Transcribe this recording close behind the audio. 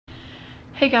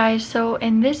Hey guys, so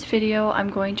in this video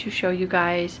I'm going to show you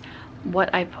guys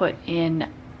what I put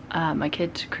in my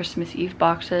kids' Christmas Eve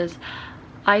boxes.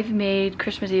 I've made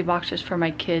Christmas Eve boxes for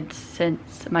my kids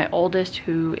since my oldest,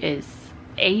 who is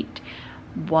 8,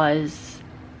 was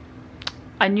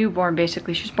a newborn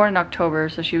basically. She was born in October,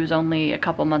 so she was only a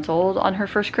couple months old on her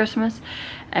first Christmas,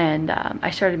 and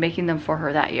I started making them for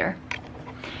her that year.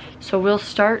 So we'll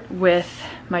start with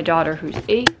my daughter, who's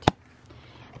 8.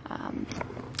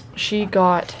 She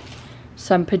got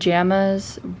some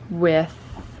pajamas with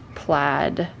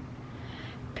plaid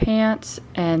pants,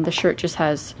 and the shirt just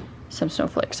has some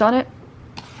snowflakes on it.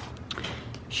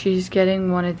 She's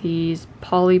getting one of these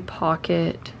Polly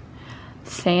Pocket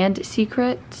Sand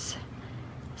Secrets.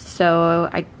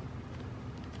 So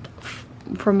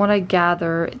from what I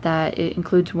gather, that it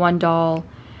includes 1 doll,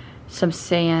 some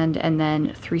sand, and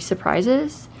then 3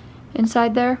 surprises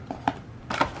inside there.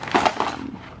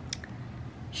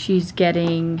 She's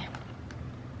getting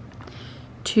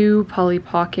 2 Polly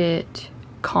Pocket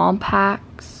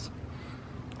compacts.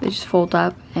 They just fold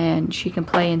up and she can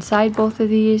play inside both of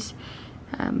these.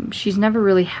 She's never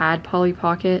really had Polly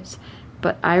Pockets,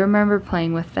 but I remember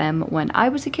playing with them when I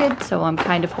was a kid, so I'm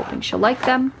kind of hoping she'll like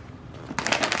them.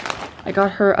 I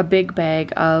got her a big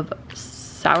bag of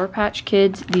Sour Patch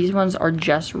Kids. These ones are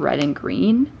just red and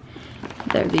green.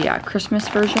 They're the Christmas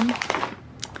version.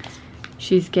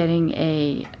 She's getting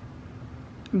a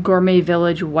Gourmet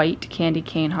Village white candy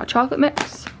cane hot chocolate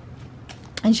mix.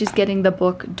 And she's getting the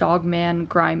book Dog Man,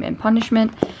 Grime and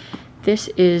Punishment. This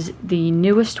is the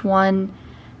newest one.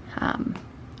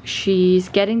 She's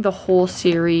getting the whole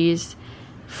series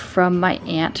from my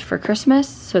aunt for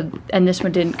Christmas, and this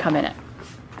one didn't come in it.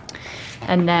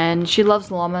 And then she loves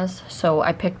llamas, so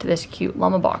I picked this cute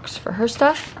llama box for her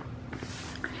stuff.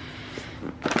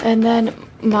 And then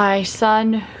my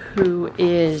son, who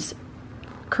is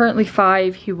currently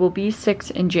 5, he will be 6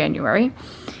 in January.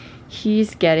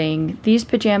 He's getting these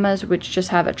pajamas, which just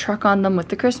have a truck on them with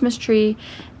the Christmas tree,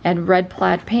 and red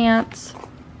plaid pants.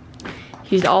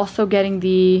 He's also getting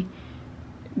the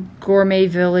Gourmet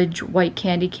Village white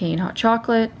candy cane hot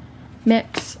chocolate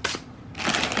mix.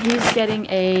 He's getting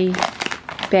a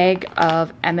bag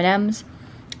of M&Ms.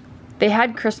 They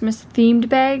had Christmas themed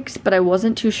bags, but I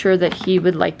wasn't too sure that he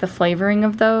would like the flavoring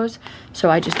of those, so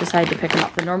I just decided to pick him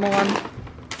up the normal one.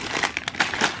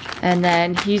 And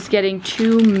then he's getting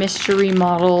 2 Mystery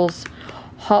Models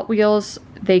Hot Wheels.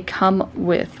 They come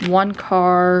with 1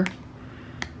 car,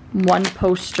 1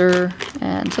 poster,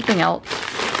 and something else.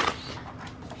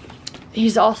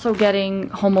 He's also getting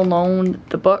Home Alone,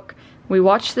 the book. We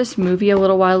watched this movie a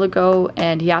little while ago,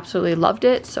 and he absolutely loved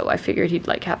it, so I figured he'd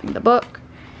like having the book.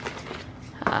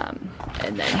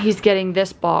 And then he's getting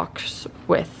this box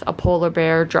with a polar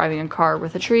bear driving a car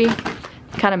with a tree.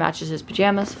 Kind of matches his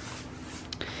pajamas.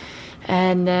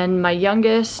 And then my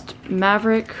youngest,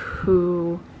 Maverick,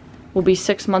 who will be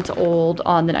 6 months old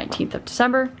on the 19th of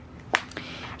December.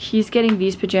 He's getting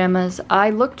these pajamas.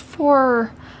 I looked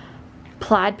for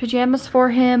plaid pajamas for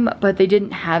him, but they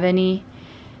didn't have any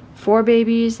for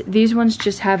babies. These ones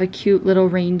just have a cute little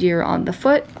reindeer on the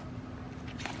foot.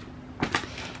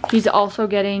 He's also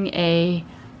getting a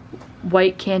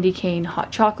white candy cane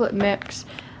hot chocolate mix.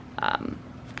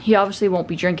 He obviously won't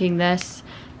be drinking this,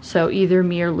 so either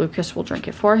me or Lucas will drink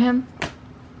it for him.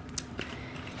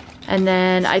 And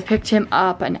then I picked him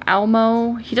up an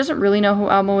Elmo. He doesn't really know who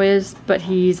Elmo is, but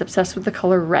he's obsessed with the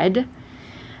color red.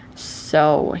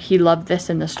 So he loved this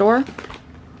in the store.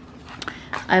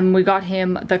 And we got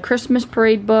him the Christmas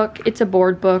Parade book. It's a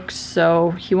board book,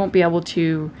 so he won't be able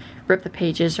to rip the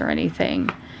pages or anything.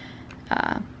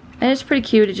 And it's pretty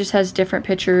cute. It just has different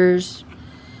pictures,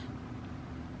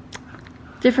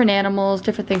 different animals,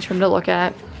 different things for him to look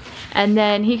at. And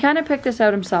then he kind of picked this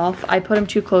out himself. I put him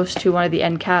too close to one of the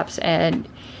end caps and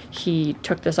he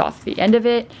took this off the end of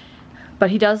it. But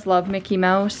he does love Mickey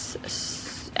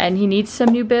Mouse and he needs some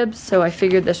new bibs, so I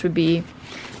figured this would be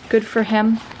good for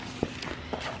him.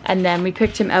 And then we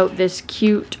picked him out this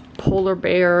cute polar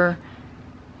bear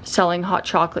selling hot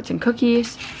chocolates and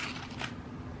cookies.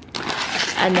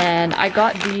 And then I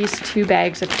got these 2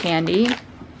 bags of candy.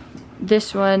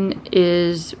 This one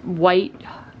is white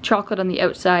chocolate on the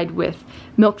outside with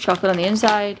milk chocolate on the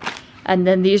inside. And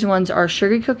then these ones are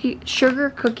sugar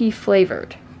cookie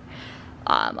flavored.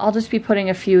 I'll just be putting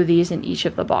a few of these in each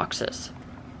of the boxes.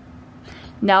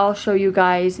 Now I'll show you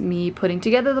guys me putting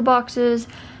together the boxes,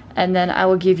 and then I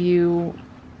will give you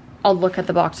a look at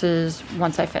the boxes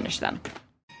once I finish them.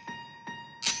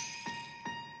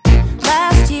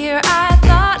 Last year I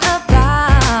thought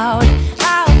about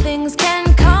how things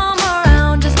can come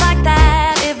around just like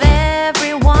that if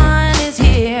everyone is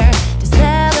here to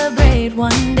celebrate.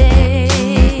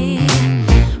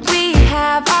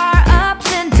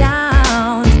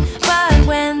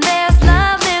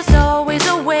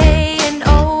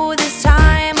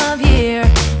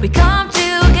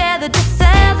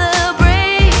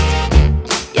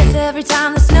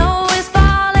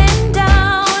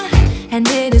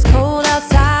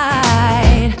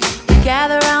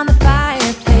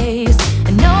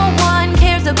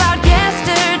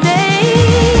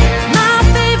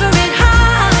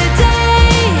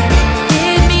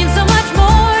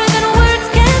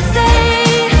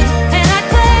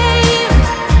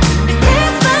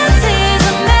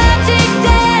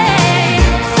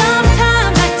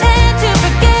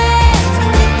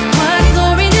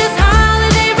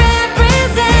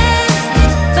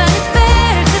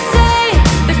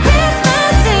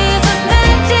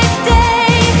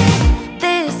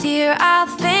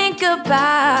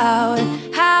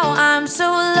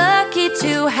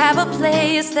 have a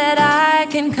place that I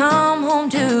can come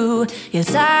home to.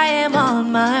 Yes, I am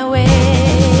on my way.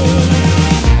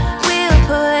 We'll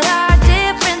put our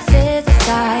differences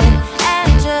aside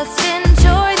and just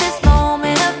enjoy this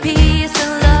moment of peace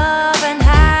and love and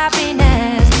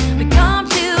happiness. We come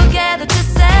together to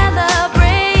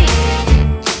celebrate.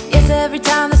 Yes, every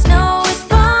time the snow is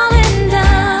falling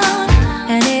down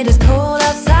and it is cold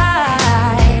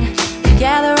outside, we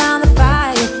gather around the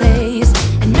fireplace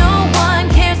and no one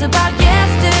cares about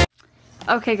yesterday.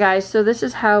 Okay guys, so this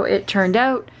is how it turned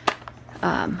out.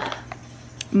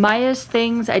 Maya's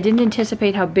things, I didn't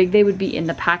anticipate how big they would be in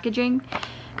the packaging,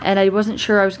 and I wasn't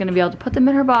sure I was going to be able to put them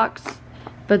in her box,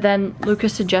 but then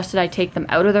Lucas suggested I take them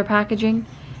out of their packaging,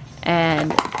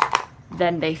 and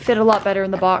then they fit a lot better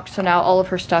in the box, so now all of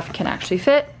her stuff can actually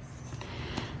fit.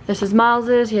 This is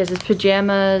Miles's. He has his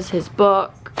pajamas, his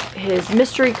book, his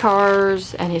mystery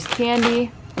cars, and his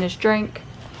candy, and his drink.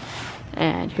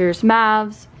 And here's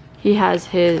Mav's. He has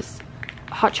his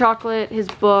hot chocolate, his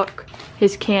book,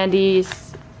 his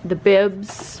candies, the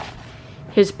bibs,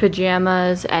 his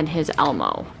pajamas, and his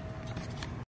Elmo.